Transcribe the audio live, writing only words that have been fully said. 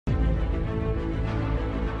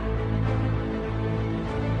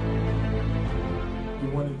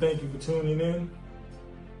thank you for tuning in.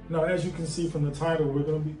 Now, as you can see from the title, we're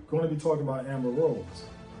going to be talking about Amber Rose.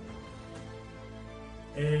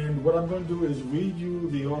 And what I'm going to do is read you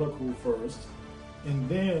the article first, and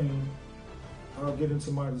then I'll get into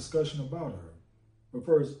my discussion about her. But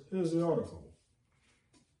first, here's the article.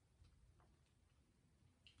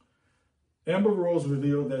 Amber Rose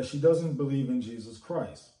revealed that she doesn't believe in Jesus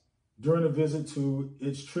Christ during a visit to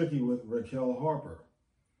It's Tricky with Raquel Harper.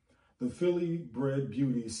 The Philly-bred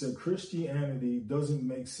beauty said Christianity doesn't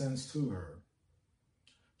make sense to her.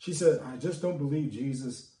 She said, I just don't believe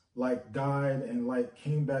Jesus died and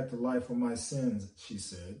came back to life for my sins, she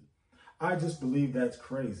said. I just believe that's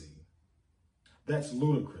crazy. That's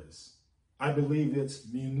ludicrous. I believe it's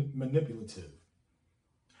manipulative.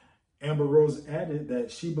 Amber Rose added that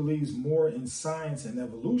she believes more in science and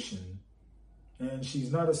evolution, and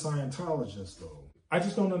she's not a Scientologist, though. I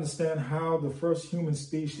just don't understand how the first human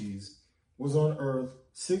species was on Earth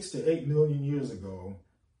 6 to 8 million years ago,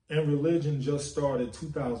 and religion just started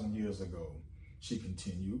 2,000 years ago, she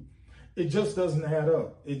continued. It just doesn't add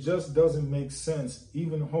up. It just doesn't make sense.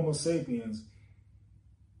 Even Homo sapiens,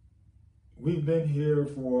 we've been here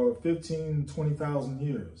for 15, 20,000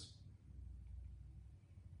 years.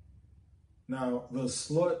 Now, the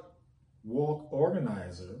Slut Walk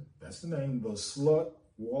Organizer, that's the name, the Slut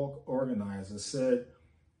Walk Organizer, said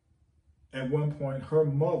at one point her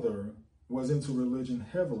mother was into religion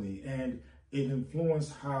heavily and it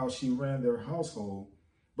influenced how she ran their household,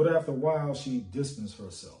 but after a while she distanced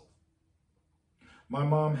herself. My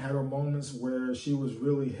mom had her moments where she was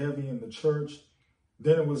really heavy in the church.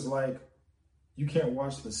 Then it was like, you can't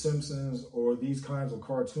watch The Simpsons or these kinds of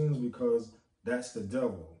cartoons because that's the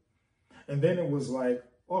devil. And then it was like,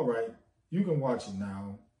 all right, you can watch it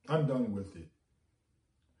now. I'm done with it.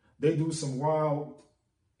 They do some wild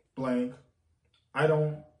blank. I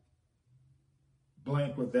don't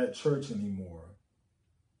blank with that church anymore.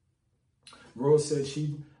 Rose said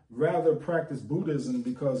she'd rather practice Buddhism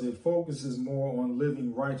because it focuses more on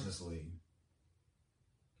living righteously.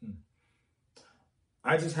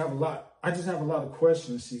 I just have a lot of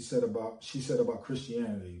questions, she said about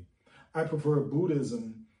Christianity. I prefer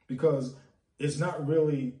Buddhism because it's not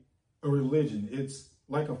really a religion. It's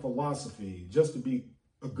like a philosophy, just to be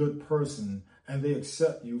a good person, and they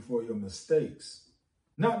accept you for your mistakes.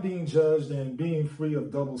 Not being judged and being free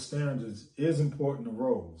of double standards is important to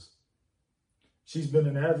Rose. She's been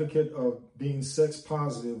an advocate of being sex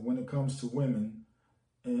positive when it comes to women,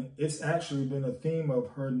 and it's actually been a theme of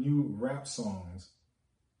her new rap songs,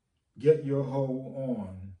 Get Your Hoe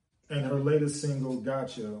On, and her latest single,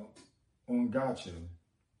 Gotcha, on Gotcha,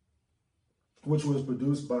 which was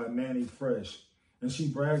produced by Manny Fresh. And she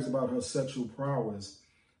brags about her sexual prowess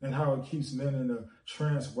and how it keeps men in a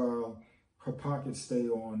trance while her pockets stay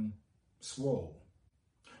on swole.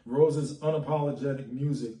 Rose's unapologetic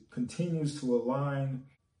music continues to align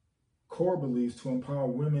core beliefs to empower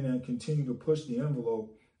women and continue to push the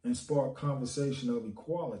envelope and spark conversation of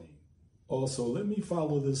equality. Also, let me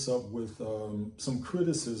follow this up with some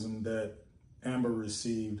criticism that Amber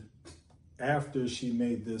received after she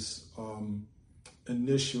made this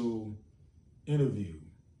initial interview.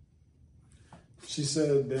 She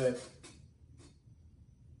said that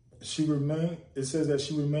it says that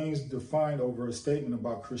she remains defiant over a statement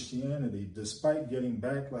about Christianity, despite getting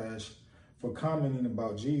backlash for commenting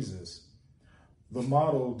about Jesus. The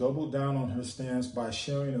model doubled down on her stance by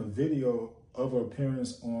sharing a video of her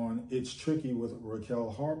appearance on It's Tricky with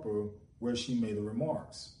Raquel Harper, where she made the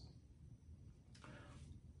remarks.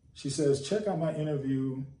 She says, check out my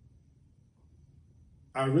interview.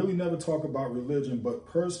 I really never talk about religion, but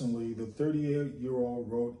personally, the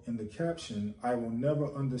 38-year-old wrote in the caption, I will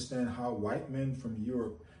never understand how white men from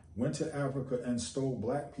Europe went to Africa and stole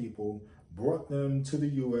black people, brought them to the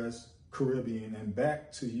US, Caribbean, and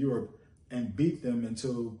back to Europe and beat them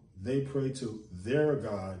until they prayed to their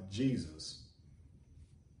God, Jesus.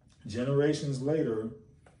 Generations later,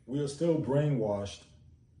 we are still brainwashed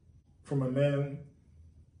from a man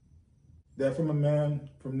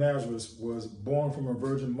from Nazareth was born from a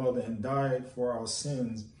virgin mother and died for our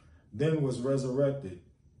sins, then was resurrected,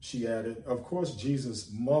 she added. Of course, Jesus'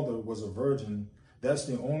 mother was a virgin. That's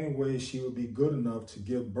the only way she would be good enough to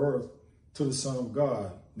give birth to the Son of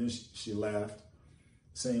God. Then she laughed,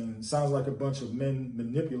 saying, sounds like a bunch of men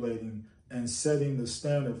manipulating and setting the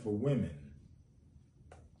standard for women.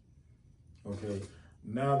 Okay,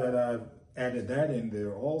 now that I've added that in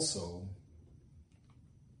there also,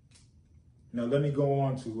 now let me go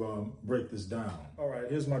on to break this down. All right,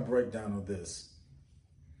 here's my breakdown of this.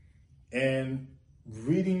 And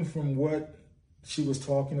reading from what she was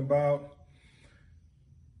talking about,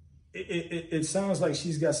 it sounds like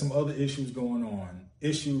she's got some other issues going on,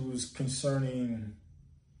 issues concerning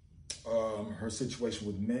her situation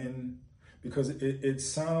with men, because it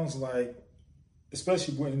sounds like,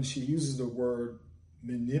 especially when she uses the word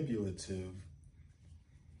manipulative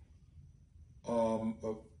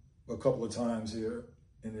a couple of times here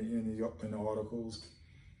in the articles,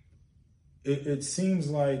 it seems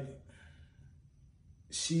like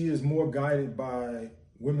she is more guided by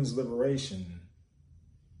women's liberation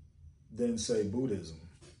than, say, Buddhism.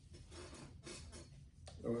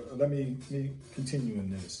 Let me continue in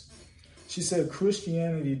this. She said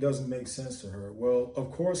Christianity doesn't make sense to her. Well,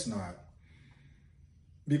 of course not,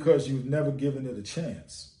 because you've never given it a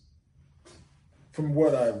chance. From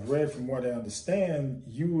what I've read, from what I understand,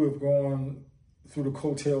 you have gone through the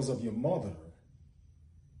coattails of your mother.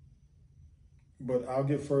 But I'll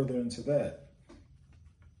get further into that.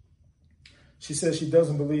 She says she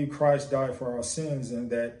doesn't believe Christ died for our sins and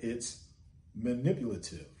that it's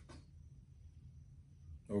manipulative.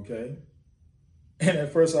 Okay? And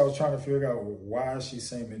at first I was trying to figure out, why is she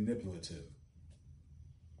saying manipulative?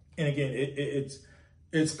 And again,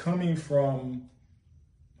 it's coming from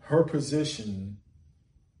her position,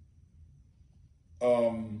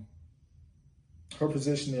 in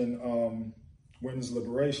women's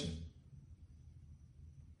liberation.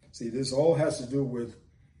 See, this all has to do with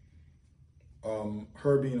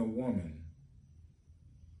her being a woman.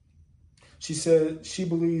 She said she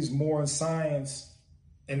believes more in science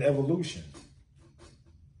and evolution.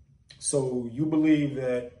 So you believe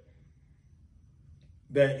that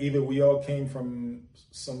either we all came from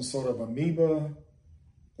some sort of amoeba,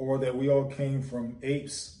 or that we all came from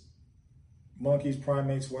apes, monkeys,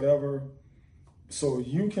 primates, whatever. So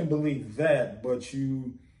you can believe that, but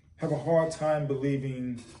you have a hard time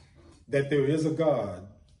believing that there is a God.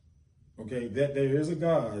 Okay, that there is a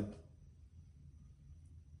God,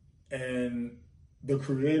 and the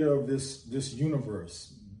creator of this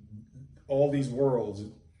universe, all these worlds.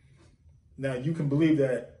 Now, you can believe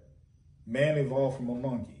that man evolved from a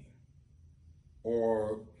monkey,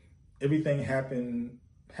 or everything happened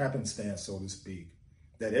happenstance, so to speak,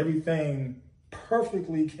 that everything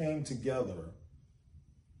perfectly came together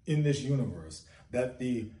in this universe, that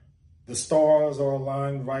the stars are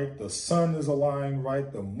aligned right, the sun is aligned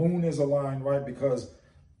right, the moon is aligned right, because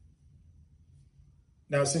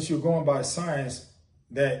now, since you're going by science,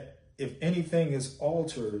 that if anything is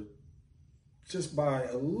altered just by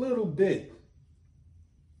a little bit,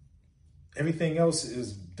 everything else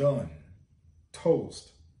is done,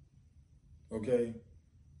 toast, okay?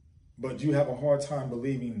 But you have a hard time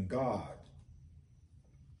believing God.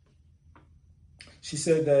 She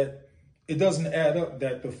said that it doesn't add up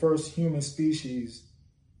that the first human species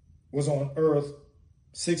was on Earth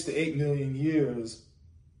 6 to 8 million years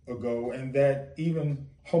ago, and that even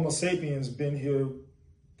Homo sapiens been here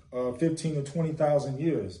 15 to 20,000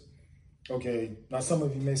 years. Okay, now some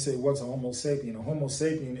of you may say, what's a Homo sapien? A Homo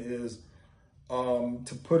sapien is,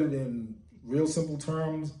 to put it in real simple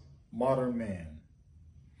terms, modern man.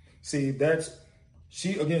 See,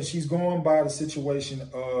 she's going by the situation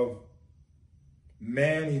of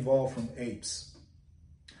man evolved from apes.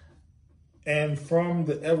 And from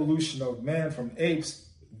the evolution of man from apes,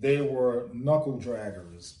 they were knuckle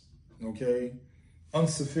draggers, okay?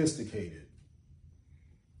 Unsophisticated,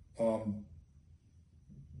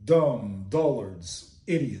 dumb, dullards,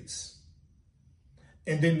 idiots.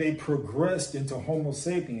 And then they progressed into Homo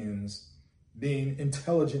sapiens, being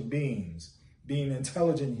intelligent beings, being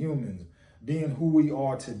intelligent humans, being who we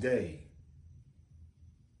are today.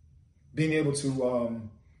 Being able to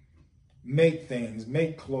make things,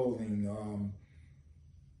 make clothing,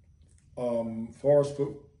 forage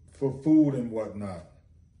for food and whatnot.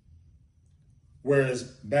 Whereas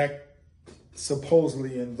back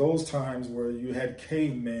supposedly in those times where you had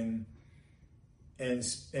cavemen and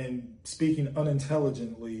speaking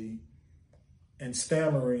unintelligently and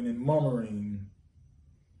stammering and murmuring.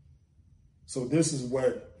 So this is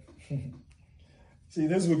what, see,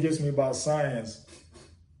 this is what gets me about science,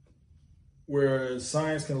 where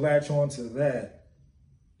science can latch on to that,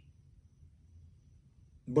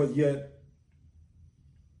 but yet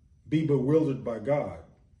be bewildered by God.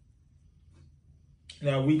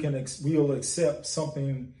 Now we'll accept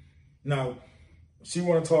something. Now she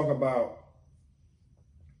want to talk about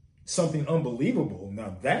something unbelievable.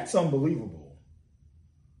 Now that's unbelievable.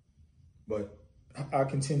 But I'll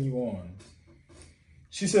continue on.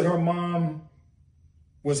 She said her mom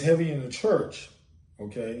was heavy in the church.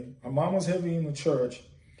 Okay, her mom was heavy in the church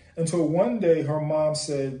until one day her mom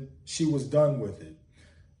said she was done with it.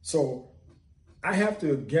 So I have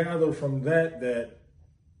to gather from that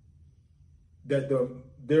that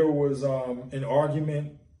there was an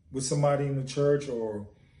argument with somebody in the church, or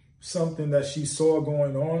something that she saw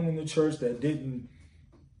going on in the church that didn't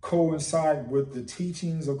coincide with the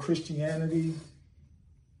teachings of Christianity.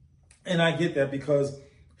 And I get that, because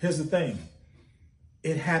here's the thing.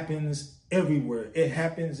 It happens everywhere. It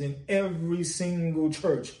happens in every single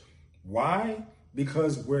church. Why?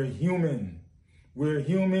 Because we're human. We're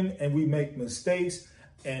human and we make mistakes.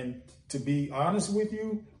 And to be honest with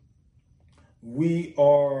you, we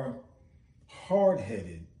are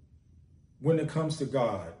hard-headed when it comes to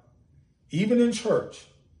God, even in church,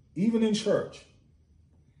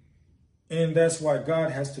 And that's why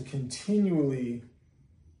God has to continually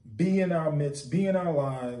be in our midst, be in our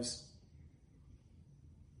lives,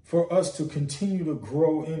 for us to continue to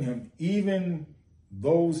grow in him, even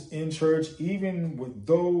those in church, even with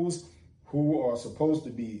those who are supposed to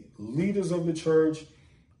be leaders of the church,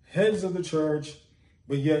 heads of the church,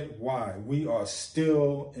 but yet why? We are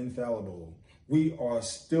still infallible. We are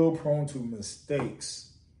still prone to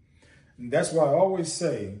mistakes. And that's why I always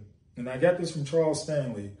say, and I got this from Charles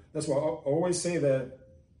Stanley, that's why I always say that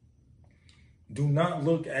do not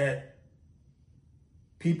look at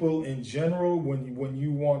people in general when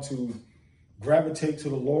you want to gravitate to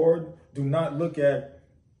the Lord. Do not look at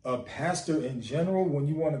a pastor in general when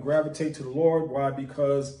you want to gravitate to the Lord. Why?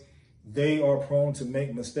 Because they are prone to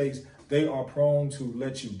make mistakes. They are prone to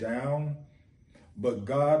let you down. But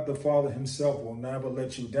God the Father himself will never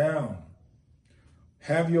let you down.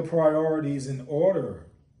 Have your priorities in order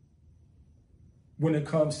when it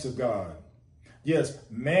comes to God. Yes,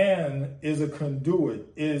 man is a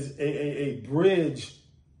conduit, is a bridge.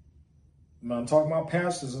 I'm talking about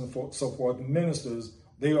pastors and so forth, ministers.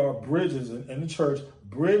 They are bridges in the church,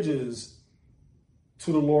 bridges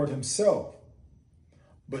to the Lord himself.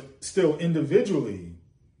 But still, individually,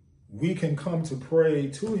 we can come to pray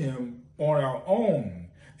to him on our own.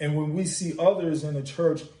 And when we see others in the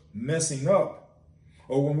church messing up,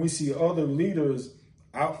 or when we see other leaders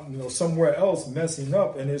out, somewhere else messing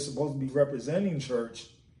up, and they're supposed to be representing church,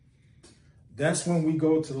 that's when we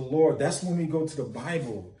go to the Lord. That's when we go to the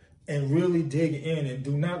Bible and really dig in, and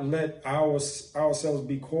do not let ourselves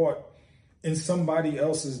be caught in somebody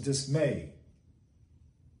else's dismay.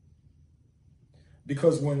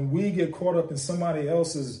 Because when we get caught up in somebody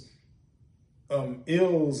else's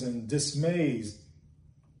ills and dismays,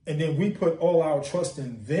 and then we put all our trust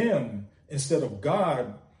in them instead of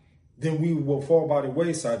God, then we will fall by the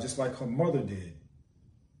wayside, just like her mother did.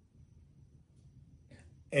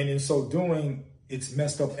 And in so doing, it's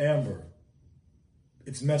messed up Amber.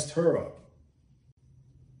 It's messed her up.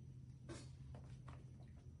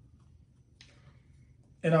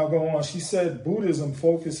 And I'll go on. She said Buddhism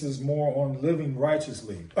focuses more on living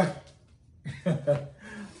righteously.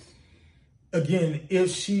 Again, if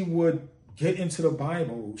she would get into the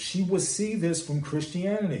Bible, she would see this from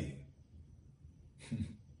Christianity.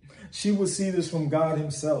 She would see this from God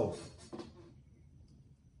himself.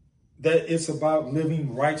 That it's about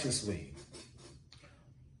living righteously.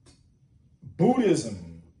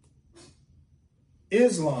 Buddhism,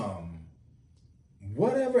 Islam,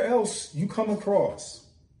 whatever else you come across,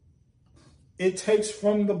 it takes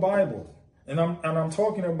from the Bible. And I'm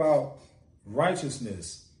talking about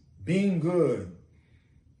righteousness, being good,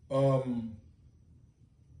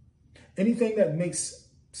 anything that makes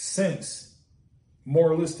sense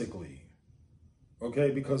moralistically.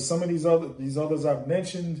 Okay, because some of these others I've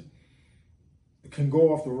mentioned can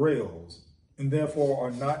go off the rails, and therefore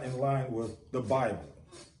are not in line with the Bible.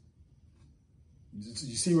 You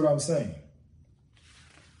see what I'm saying?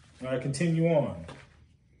 All right, continue on.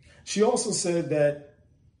 She also said that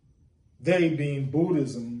they, being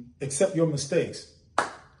Buddhism, accept your mistakes.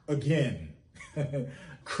 Again,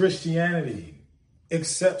 Christianity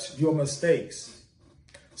accepts your mistakes.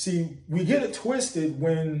 See, we get it twisted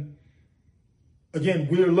when, again,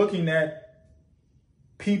 we're looking at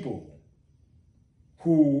people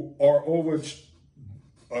who are over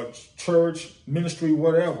a church, ministry,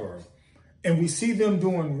 whatever, and we see them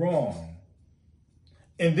doing wrong.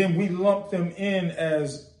 And then we lump them in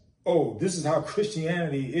as, oh, this is how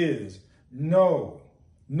Christianity is. No,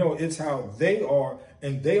 it's how they are,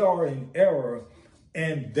 and they are in error,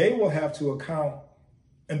 and they will have to account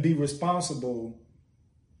and be responsible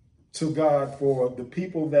to God for the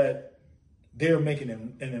people that they're making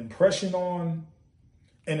an impression on,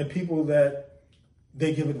 and the people that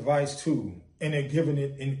they give advice to, and they're giving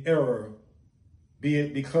it in error, be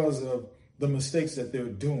it because of the mistakes that they're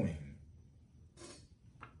doing.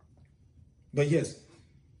 But yes,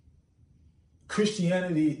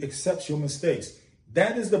 Christianity accepts your mistakes.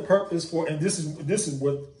 That is the purpose for, and this is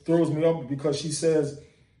what throws me up, because she says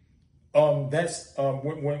That's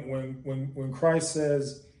when Christ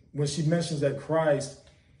says, when she mentions that Christ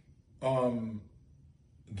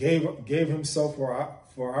gave himself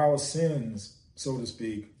for our sins, so to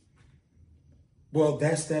speak. Well,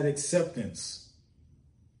 that's that acceptance.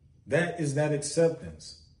 That is that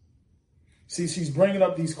acceptance. See, she's bringing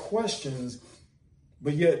up these questions,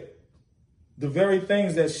 but yet the very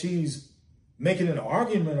things that she's making an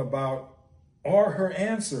argument about are her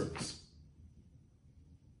answers.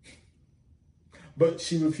 But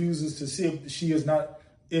she refuses to see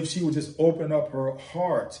if she would just open up her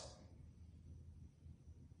heart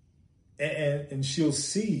and she'll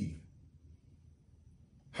see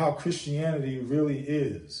how Christianity really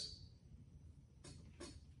is.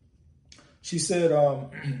 She said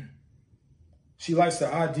she likes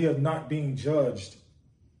the idea of not being judged.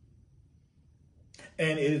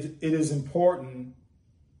 And it is important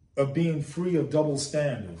of being free of double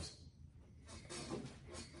standards.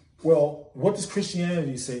 Well, what does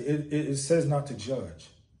Christianity say? It says not to judge,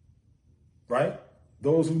 right?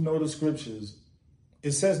 Those who know the scriptures,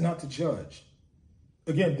 it says not to judge.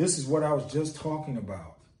 Again, this is what I was just talking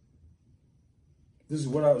about.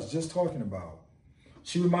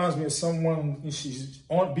 She reminds me of someone, she's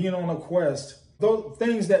being on a quest. Those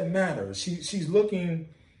things that matter. She's looking,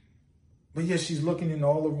 but yes, she's looking in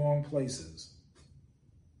all the wrong places.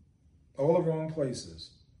 All the wrong places.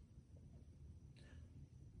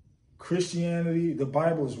 Christianity, the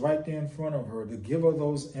Bible is right there in front of her to give her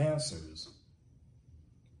those answers.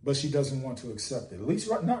 But she doesn't want to accept it. At least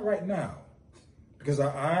not right now. Because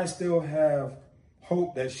I still have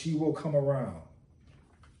hope that she will come around.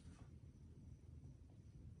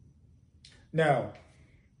 Now,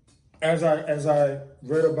 as I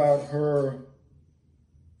read about her,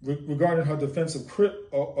 regarding her defense of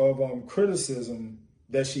criticism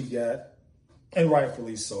that she got, and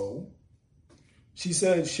rightfully so, she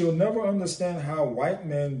said she'll never understand how white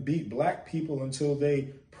men beat black people until they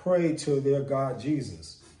pray to their God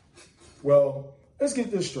Jesus. Well, let's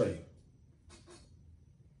get this straight.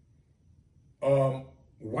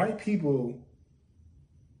 White people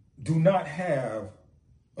do not have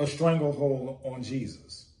a stranglehold on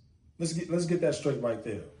Jesus. Let's get that straight right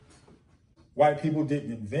there. White people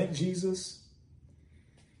didn't invent Jesus.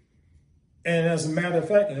 And as a matter of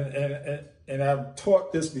fact, and I've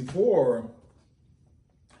taught this before,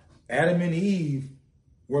 Adam and Eve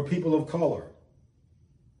were people of color.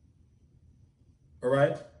 All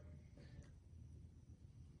right?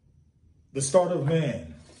 The start of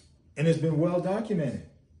man, and it's been well documented,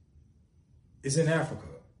 is in Africa.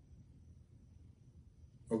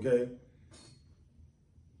 Okay?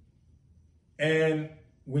 And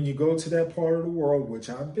when you go to that part of the world, which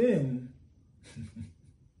I've been,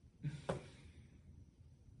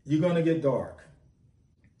 you're going to get dark.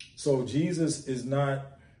 So Jesus is not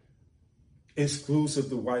exclusive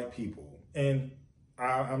to white people. And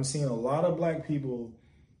I'm seeing a lot of black people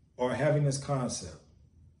are having this concept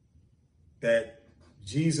that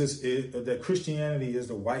that Christianity is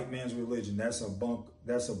the white man's religion. That's a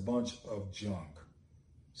bunch of junk.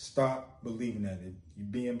 Stop believing that. If you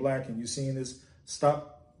being black and you seeing this,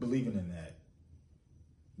 stop believing in that.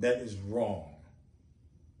 That is wrong.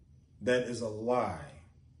 That is a lie.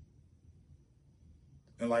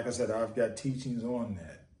 And like I said, I've got teachings on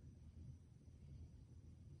that.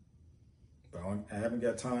 But I haven't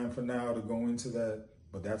got time for now to go into that.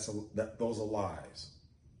 But those are lies.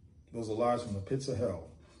 Those are lies from the pits of hell.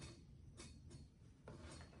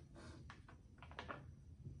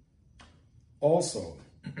 Also,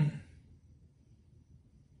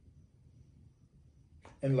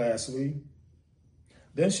 and lastly,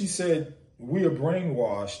 then she said, we are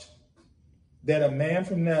brainwashed that a man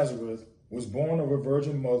from Nazareth was born of a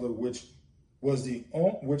virgin mother, which was the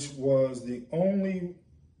only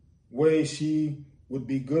way she would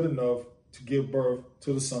be good enough to give birth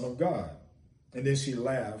to the Son of God. And then she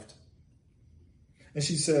laughed. And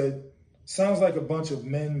she said, sounds like a bunch of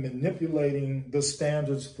men manipulating the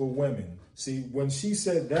standards for women. See, when she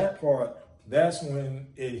said that part, that's when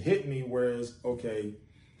it hit me, whereas, okay,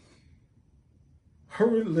 her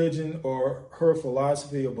religion or her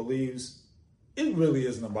philosophy or beliefs, it really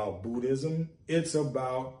isn't about Buddhism. It's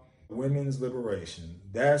about women's liberation.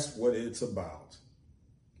 That's what it's about.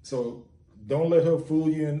 So don't let her fool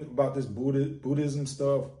you about this Buddhism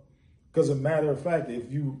stuff. Because as a matter of fact,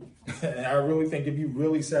 I really think if you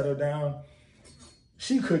really sat her down,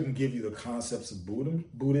 she couldn't give you the concepts of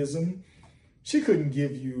Buddhism. She couldn't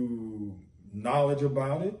give you knowledge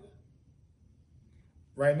about it.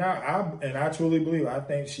 Right now, I truly believe, I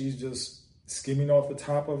think she's just skimming off the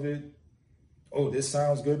top of it. Oh, this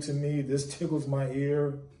sounds good to me. This tickles my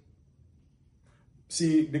ear.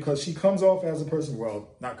 See, because she comes off as a person,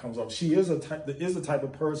 well, not comes off, she is a type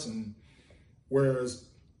of person, whereas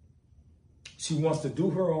she wants to do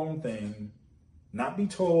her own thing, not be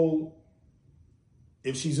told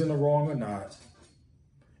if she's in the wrong or not.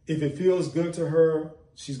 If it feels good to her,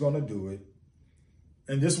 she's going to do it.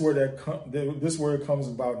 And this is where it comes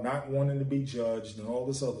about not wanting to be judged and all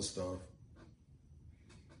this other stuff.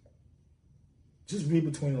 Just read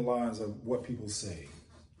between the lines of what people say.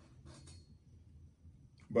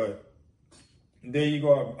 But there you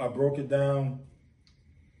go. I broke it down.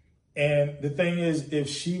 And the thing is, if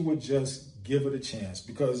she would just give it a chance,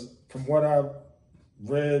 because from what I've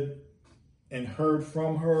read and heard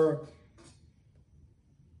from her,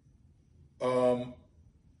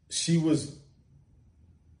 she was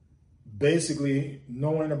basically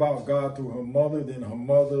knowing about God through her mother. Then her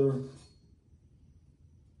mother,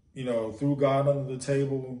 threw God under the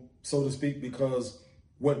table, so to speak, because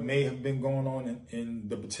what may have been going on in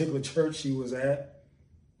the particular church she was at.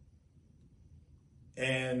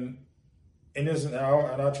 And I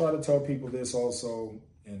try to tell people this also,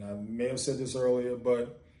 and I may have said this earlier,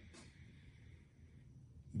 but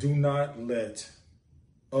do not let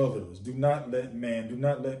others, do not let man, do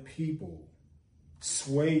not let people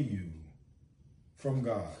sway you from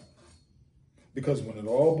God. Because when it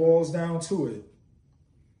all boils down to it,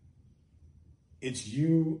 it's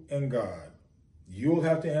you and God. You'll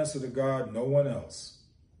have to answer to God, no one else.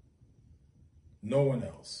 No one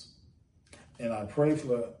else. And I pray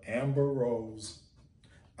for Amber Rose.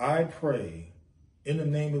 I pray in the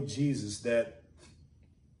name of Jesus that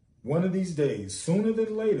one of these days, sooner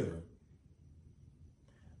than later,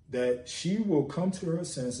 that she will come to her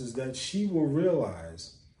senses, that she will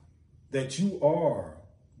realize that you are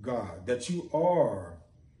God, that you are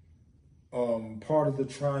part of the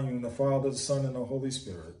triune, the Father, the Son, and the Holy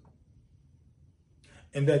Spirit,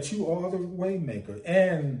 and that you are the way maker.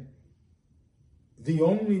 And the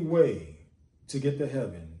only way to get to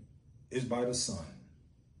heaven is by the Son.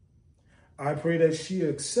 I pray that she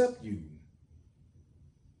accept you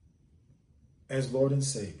as Lord and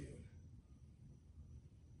Savior.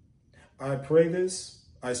 I pray this,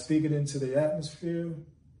 I speak it into the atmosphere,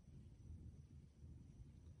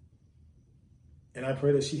 and I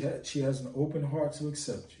pray that she has an open heart to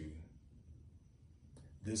accept you.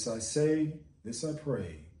 This I say, this I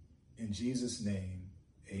pray, in Jesus' name,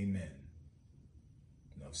 amen.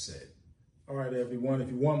 Enough said. All right, everyone, if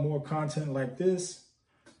you want more content like this,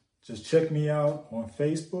 just check me out on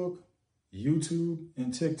Facebook, YouTube,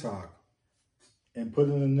 and TikTok, and put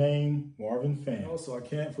in the name Marvin Fan. Also, I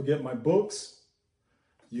can't forget my books.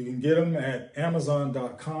 You can get them at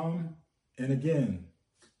Amazon.com. And again,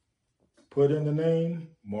 put in the name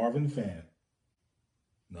Marvin Fan.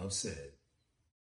 Enough said.